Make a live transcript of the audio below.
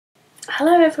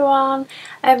Hello everyone!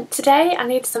 Today I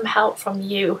need some help from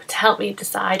you to help me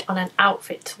decide on an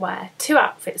outfit to wear. Two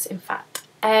outfits in fact.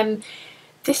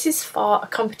 This is for a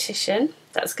competition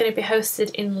that's going to be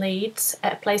hosted in Leeds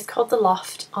at a place called The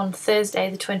Loft on Thursday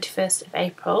the 21st of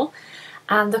April,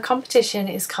 and the competition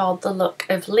is called the Look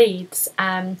of Leeds.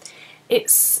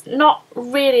 It's not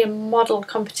really a model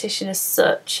competition as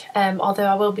such, although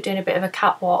I will be doing a bit of a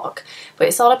catwalk, but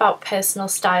it's all about personal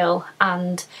style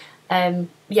and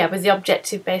yeah, with the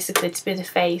objective basically to be the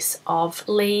face of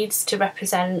Leeds, to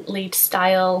represent Leeds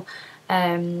style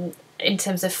in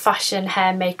terms of fashion,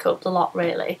 hair, makeup, the lot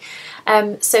really.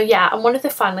 So yeah, I'm one of the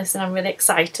finalists and I'm really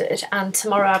excited, and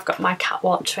tomorrow I've got my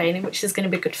catwalk training, which is going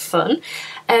to be good fun.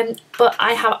 But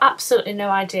I have absolutely no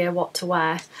idea what to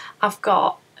wear. I've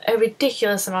got a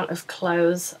ridiculous amount of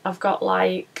clothes. I've got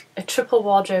like a triple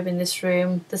wardrobe in this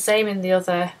room, the same in the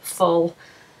other full,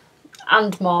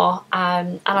 and more,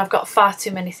 and I've got far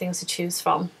too many things to choose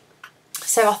from.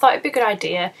 So I thought it'd be a good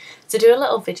idea to do a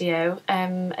little video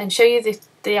and show you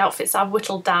the outfits I've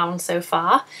whittled down so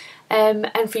far,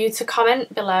 and for you to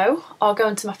comment below or go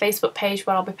onto my Facebook page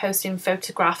where I'll be posting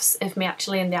photographs of me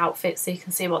actually in the outfits so you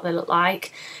can see what they look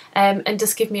like, and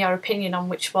just give me your opinion on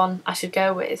which one I should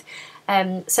go with.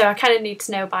 So I kind of need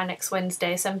to know by next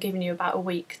Wednesday, so I'm giving you about a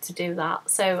week to do that.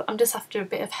 So I'm just after a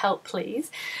bit of help, please.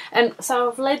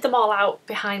 So I've laid them all out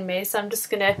behind me, so I'm just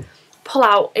going to pull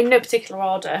out in no particular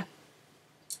order.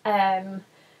 Okay,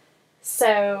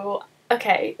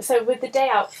 so with the day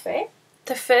outfit,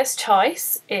 the first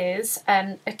choice is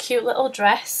a cute little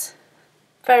dress.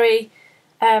 Very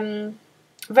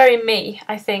me,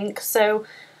 I think. So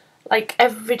like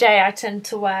every day I tend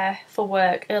to wear for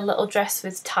work a little dress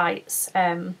with tights.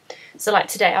 So like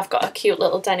today I've got a cute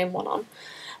little denim one on,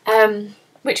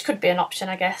 which could be an option,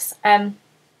 I guess.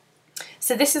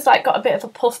 So this has like got a bit of a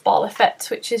puffball effect,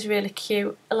 which is really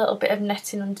cute. A little bit of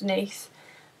netting underneath.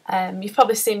 You've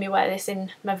probably seen me wear this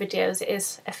in my videos. It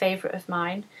is a favourite of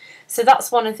mine. So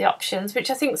that's one of the options, which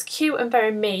I think is cute and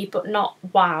very me, but not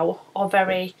wow or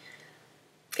very...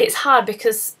 It's hard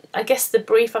because I guess the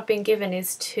brief I've been given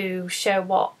is to show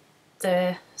what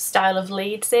the style of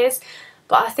Leeds is,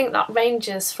 but I think that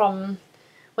ranges from,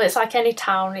 well, it's like any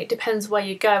town, it depends where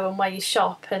you go and where you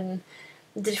shop and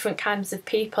the different kinds of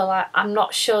people. I'm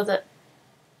not sure that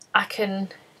I can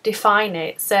define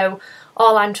it, so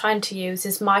all I'm trying to use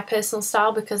is my personal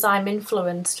style because I'm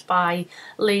influenced by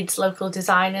Leeds local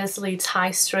designers, Leeds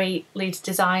High Street, Leeds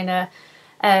Designer,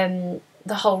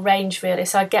 the whole range really,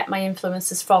 so I get my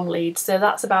influences from Leeds, so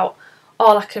that's about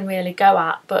all I can really go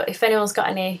at. But if anyone's got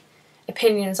any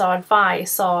opinions or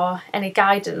advice or any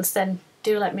guidance, then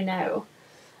do let me know.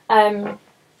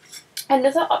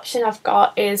 Another option I've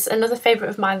got is another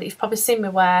favourite of mine that you've probably seen me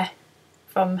wear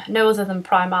from no other than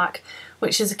Primark,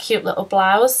 which is a cute little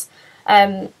blouse.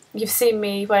 You've seen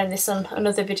me wearing this on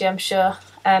another video, I'm sure,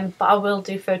 but I will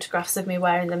do photographs of me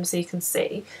wearing them so you can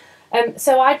see.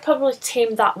 So I'd probably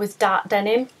team that with dark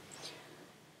denim.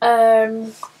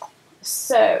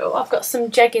 So I've got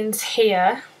some jeggings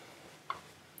here,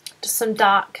 just some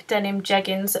dark denim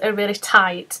jeggings that are really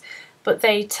tight, but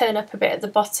they turn up a bit at the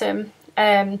bottom,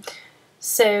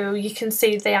 so you can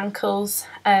see the ankles,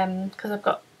 because I've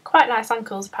got quite nice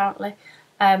ankles apparently,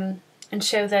 and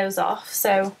show those off.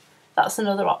 So that's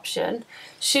another option.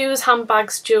 Shoes,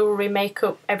 handbags, jewellery,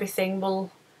 makeup, everything will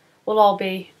all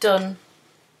be done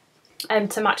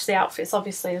to match the outfits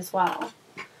obviously as well.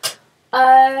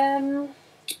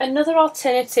 Another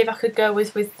alternative I could go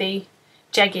with the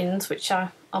jeggings, which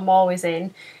I'm always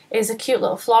in, is a cute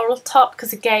little floral top,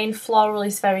 because again floral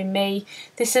is very me.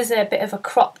 This is a bit of a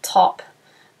crop top,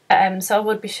 so I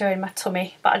would be showing my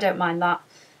tummy, but I don't mind that.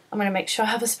 I'm going to make sure I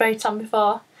have a spray tan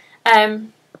before.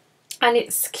 And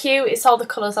it's cute, it's all the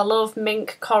colours I love,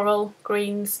 mink, coral,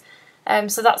 greens,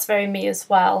 so that's very me as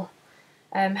well.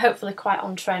 Hopefully quite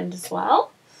on trend as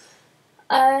well.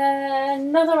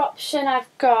 Another option I've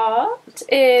got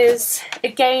is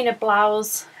again a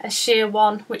blouse, a sheer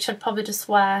one, which I'd probably just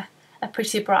wear a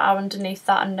pretty bra underneath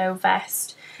that and no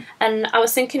vest. And I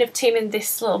was thinking of teaming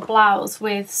this little blouse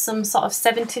with some sort of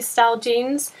 70s style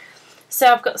jeans.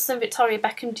 So I've got some Victoria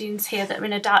Beckham jeans here that are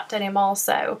in a dark denim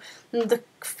also, and they're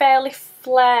fairly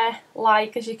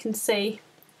flare-like, as you can see.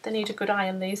 They need a good eye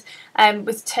on these,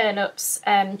 with turn-ups,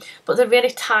 but they're really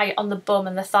tight on the bum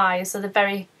and the thighs, so they're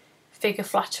very figure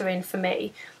flattering for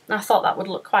me. And I thought that would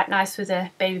look quite nice with a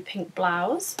baby pink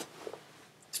blouse.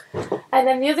 And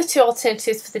then the other two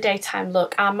alternatives for the daytime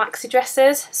look are maxi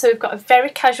dresses. So we've got a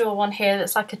very casual one here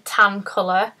that's like a tan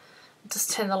colour. I'll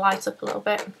just turn the light up a little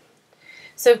bit.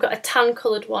 So we've got a tan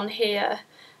coloured one here,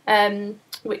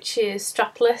 which is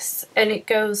strapless and it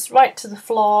goes right to the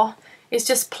floor. is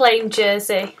just plain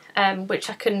jersey, which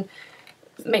I can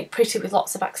make pretty with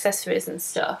lots of accessories and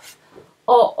stuff.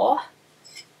 Or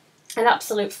an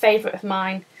absolute favourite of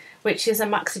mine, which is a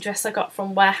maxi dress I got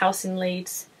from Warehouse in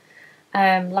Leeds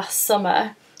last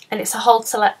summer, and it's a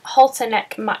halter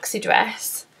neck maxi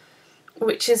dress,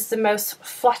 which is the most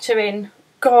flattering,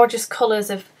 gorgeous colours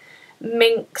of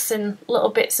minks and little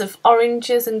bits of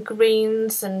oranges and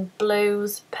greens and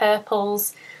blues,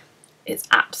 purples. It's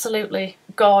absolutely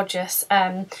gorgeous,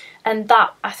 and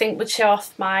that I think would show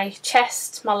off my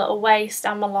chest, my little waist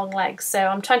and my long legs. So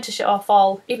I'm trying to show off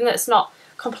all, even though it's not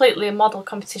completely a model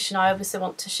competition, I obviously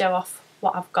want to show off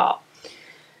what I've got.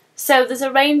 So there's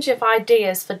a range of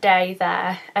ideas for day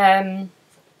there.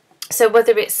 So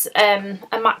whether it's a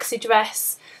maxi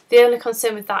dress, the only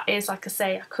concern with that is, like I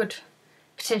say, I could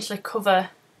potentially cover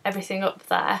everything up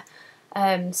there.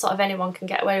 Sort of anyone can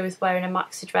get away with wearing a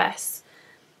maxi dress,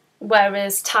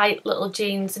 whereas tight little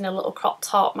jeans and a little crop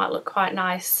top might look quite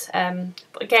nice.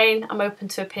 But again, I'm open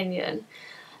to opinion.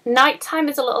 Nighttime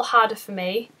is a little harder for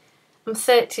me. I'm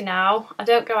 30 now. I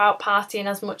don't go out partying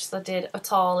as much as I did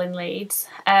at all in Leeds.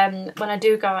 When I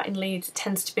do go out in Leeds, it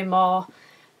tends to be more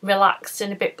relaxed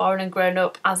and a bit boring and grown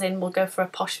up, as in we'll go for a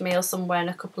posh meal somewhere and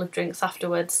a couple of drinks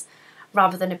afterwards,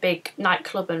 rather than a big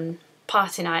nightclub and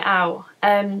party night out.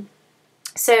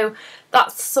 So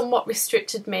that's somewhat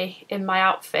restricted me in my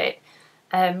outfit,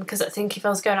 because I think if I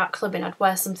was going out clubbing I'd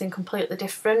wear something completely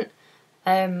different,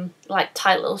 like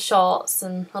tight little shorts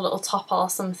and a little top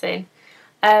or something.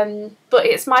 But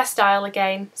it's my style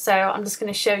again, so I'm just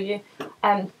going to show you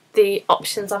the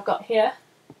options I've got here.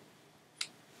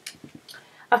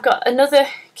 I've got another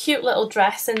cute little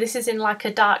dress, and this is in like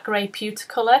a dark grey pewter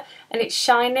colour, and it's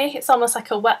shiny. It's almost like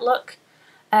a wet look.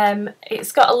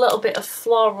 It's got a little bit of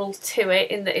floral to it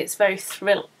in that it's very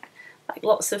like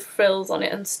lots of frills on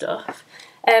it and stuff.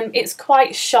 It's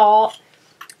quite short.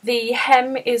 The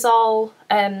hem is all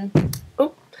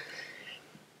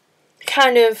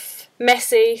kind of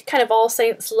messy, kind of All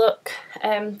Saints look.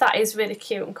 That is really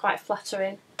cute and quite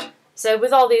flattering. So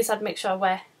with all these I'd make sure I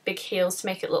wear big heels to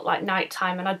make it look like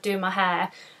nighttime, and I'd do my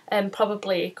hair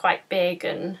probably quite big,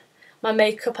 and my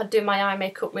makeup, I'd do my eye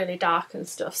makeup really dark and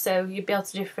stuff, so you'd be able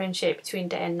to differentiate between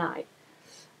day and night.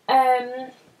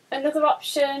 Another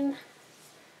option,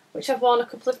 which I've worn a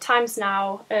couple of times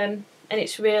now, and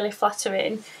it's really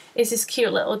flattering, is this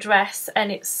cute little dress,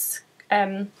 and it's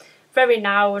very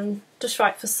now and just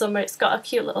right for summer. It's got a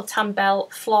cute little tan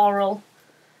belt, floral,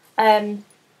 and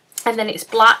then it's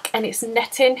black and it's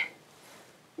netting.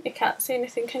 You can't see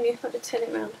anything, can you? Let me turn it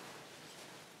around.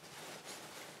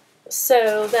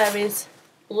 So there is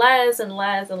layers and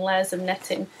layers and layers of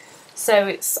netting, so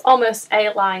it's almost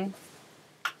A-line,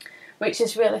 which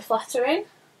is really flattering.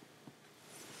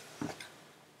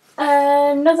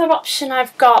 Another option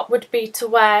I've got would be to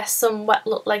wear some wet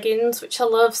look leggings, which I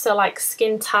love, so like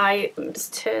skin tight. Let me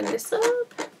just turn this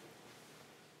up.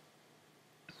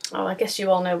 Oh, I guess you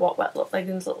all know what wet look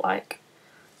leggings look like.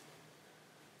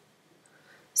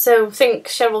 So think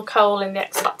Cheryl Cole in the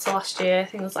X Factor last year,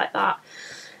 things like that.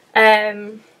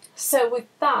 So with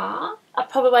that, I'd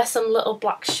probably wear some little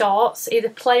black shorts, either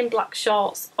plain black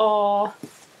shorts, or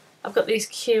I've got these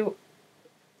cute,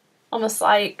 almost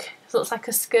like, it looks like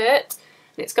a skirt,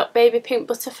 and it's got baby pink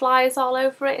butterflies all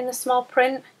over it in a small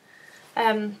print.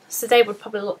 So they would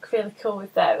probably look really cool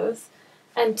with those.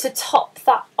 And to top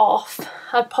that off,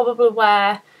 I'd probably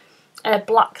wear a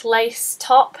black lace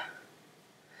top.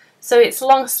 So it's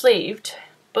long sleeved,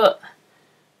 but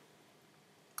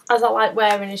as I like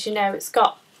wearing, as you know, it's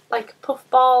got like a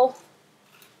puffball,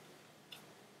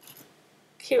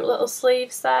 cute little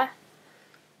sleeves there.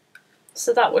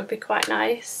 So that would be quite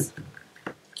nice.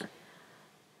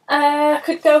 I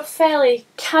could go fairly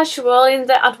casual in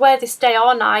that I'd wear this day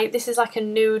or night. This is like a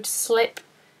nude slip,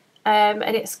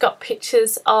 and it's got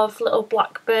pictures of little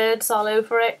black birds all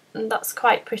over it, and that's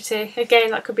quite pretty.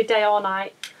 Again, that could be day or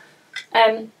night.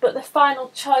 But the final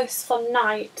choice for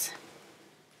night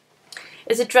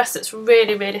is a dress that's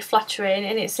really, really flattering,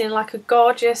 and it's in like a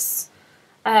gorgeous,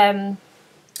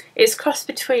 it's crossed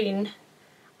between,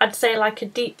 I'd say, like a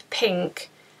deep pink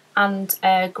and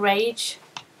greige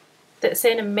that's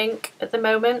in a mink at the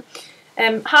moment.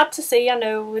 Hard to see, I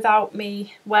know, without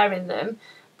me wearing them,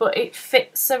 but it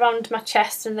fits around my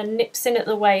chest and then nips in at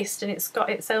the waist, and it's got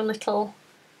its own little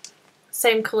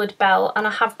same coloured belt, and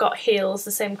I have got heels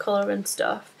the same colour and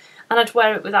stuff, and I'd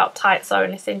wear it without tights or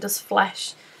anything, just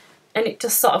flesh, and it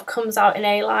just sort of comes out in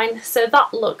A-line, so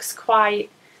that looks quite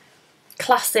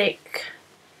classic.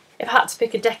 If I had to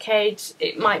pick a decade,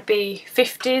 it might be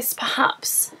 50s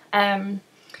perhaps.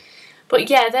 But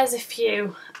yeah, there's a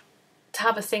few to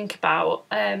have a think about.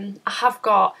 I have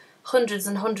got hundreds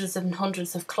and hundreds and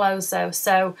hundreds of clothes though,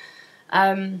 so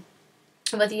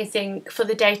whether you think for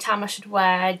the daytime I should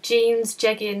wear jeans,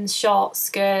 jeggings, shorts,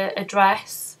 skirt, a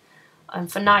dress,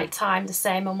 and for night time the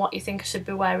same, and what you think I should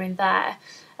be wearing there.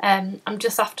 I'm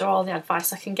just after all the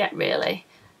advice I can get, really.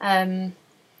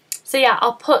 So yeah,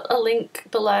 I'll put a link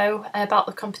below about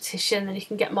the competition and you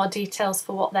can get more details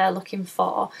for what they're looking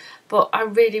for. But I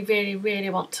really, really, really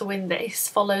want to win this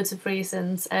for loads of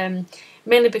reasons.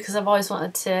 Mainly because I've always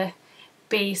wanted to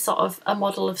be sort of a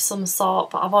model of some sort,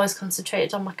 but I've always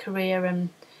concentrated on my career and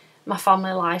my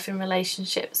family life and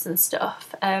relationships and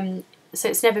stuff. So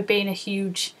it's never been a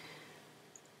huge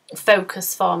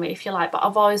focus for me, if you like, but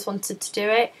I've always wanted to do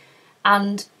it.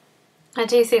 And I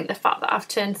do think the fact that I've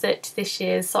turned 30 this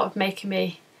year is sort of making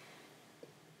me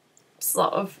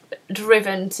sort of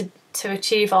driven to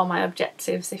achieve all my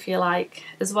objectives, if you like,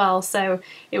 as well. So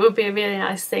it would be a really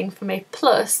nice thing for me.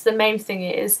 Plus, the main thing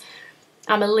is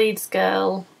I'm a Leeds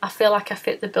girl. I feel like I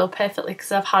fit the bill perfectly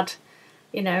because I've had,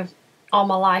 you know, all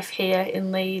my life here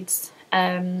in Leeds.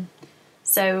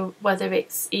 So whether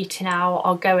it's eating out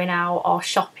or going out or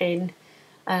shopping,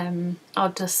 or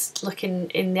just looking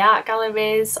in the art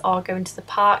galleries or going to the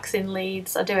parks in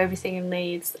Leeds, I do everything in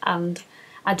Leeds and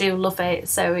I do love it,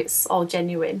 so it's all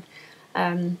genuine,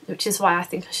 which is why I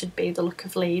think I should be the Look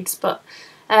of Leeds. But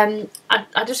I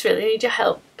just really need your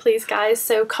help, please guys,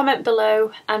 so comment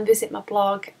below and visit my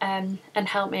blog and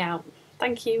help me out.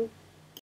 Thank you.